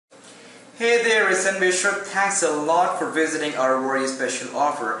Hey there, it's WSO. Thanks a lot for visiting our very special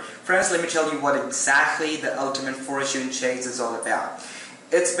offer. Friends, let me tell you what exactly the Ultimate Fortune Chase is all about.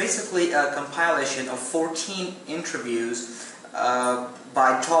 It's basically a compilation of 14 interviews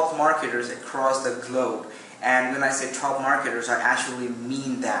by top marketers across the globe. And when I say top marketers, I actually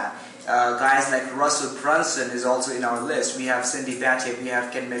mean that. Guys like Russell Brunson is also in our list. We have Cindy Battier, we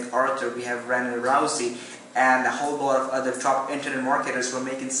have Ken MacArthur, we have Rana Rousey, and a whole lot of other top internet marketers who are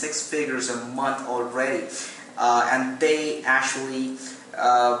making 6 figures a month already. And they actually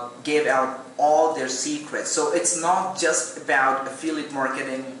gave out all their secrets. So it's not just about affiliate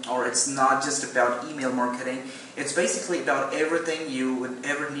marketing, or it's not just about email marketing. It's basically about everything you would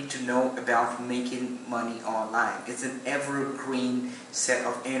ever need to know about making money online. It's an evergreen set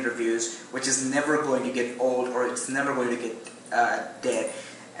of interviews which is never going to get old, or it's never going to get dead.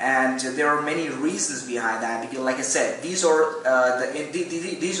 And there are many reasons behind that, because like I said, these are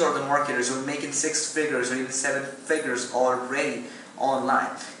the marketers who are making 6 figures or even 7 figures already online.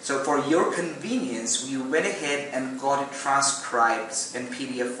 So for your convenience, we went ahead and got it transcribed in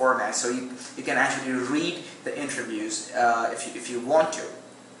PDF format, so you can actually read the interviews if you want to.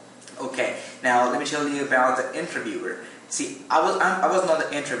 Okay, now let me tell you about the interviewer. See, I was not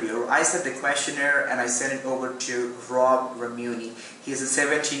the interviewer. I sent the questionnaire and I sent it over to Rob Ramuni. He's a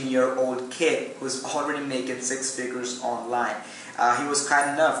 17-year-old kid who's already making 6 figures online. He was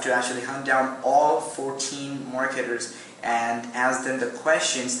kind enough to actually hunt down all 14 marketers and ask them the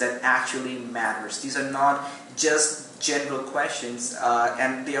questions that actually matters. These are not just general questions,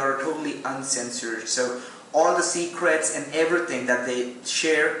 and they are totally uncensored. So all the secrets and everything that they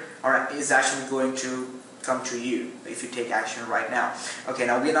share is actually going to come to you if you take action right now. Okay,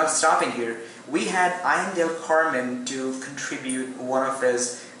 now we're not stopping here. We had Ayndale Carmen to contribute one of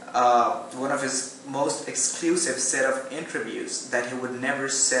his most exclusive set of interviews that he would never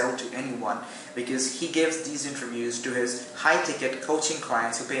sell to anyone, because he gives these interviews to his high-ticket coaching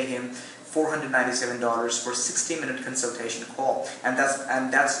clients who pay him $497 for 60-minute consultation call, and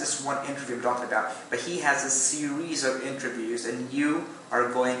that's just one interview I'm talking about. But he has a series of interviews, and you are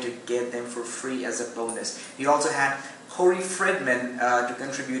going to get them for free as a bonus. He also had Corey Friedman to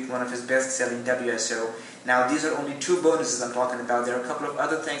contribute one of his best-selling WSO. Now these are only 2 bonuses I'm talking about. There are a couple of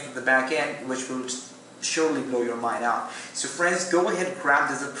other things at the back end which will surely blow your mind out. So friends, go ahead and grab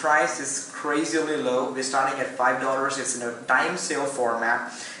this. The price is crazily low. We're starting at $5. It's in a time sale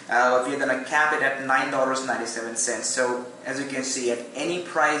format. We're going to cap it at $9.97. So as you can see, at any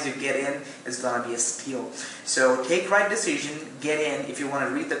price you get in, it's going to be a steal. So take right decision, get in. If you want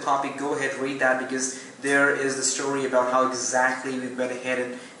to read the copy, go ahead, read that, because there is the story about how exactly we went ahead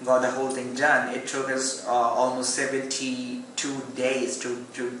and got the whole thing done. It took us almost 72 days to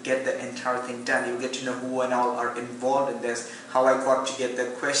get the entire thing done. You'll get to know who and all are involved in this, how I got to get the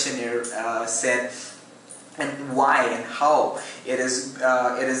questionnaire set, and why and how it is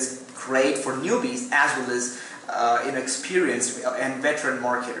great for newbies as well as inexperienced and veteran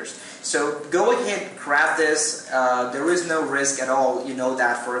marketers. So go ahead, grab this. There is no risk at all, you know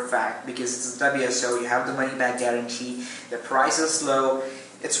that for a fact, because it's a WSO. You have the money back guarantee. The price is low.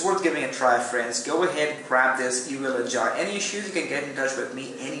 It's worth giving a try, friends. Go ahead, grab this. You will enjoy. Any issues, you can get in touch with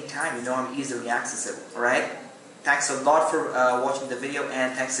me anytime. You know I'm easily accessible. All right. Thanks a lot for watching the video,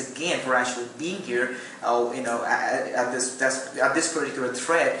 and thanks again for actually being here. At this particular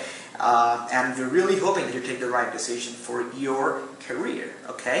thread, and we're really hoping that you take the right decision for your career.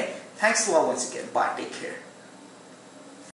 Okay. Thanks a lot once again. Bye. Take care.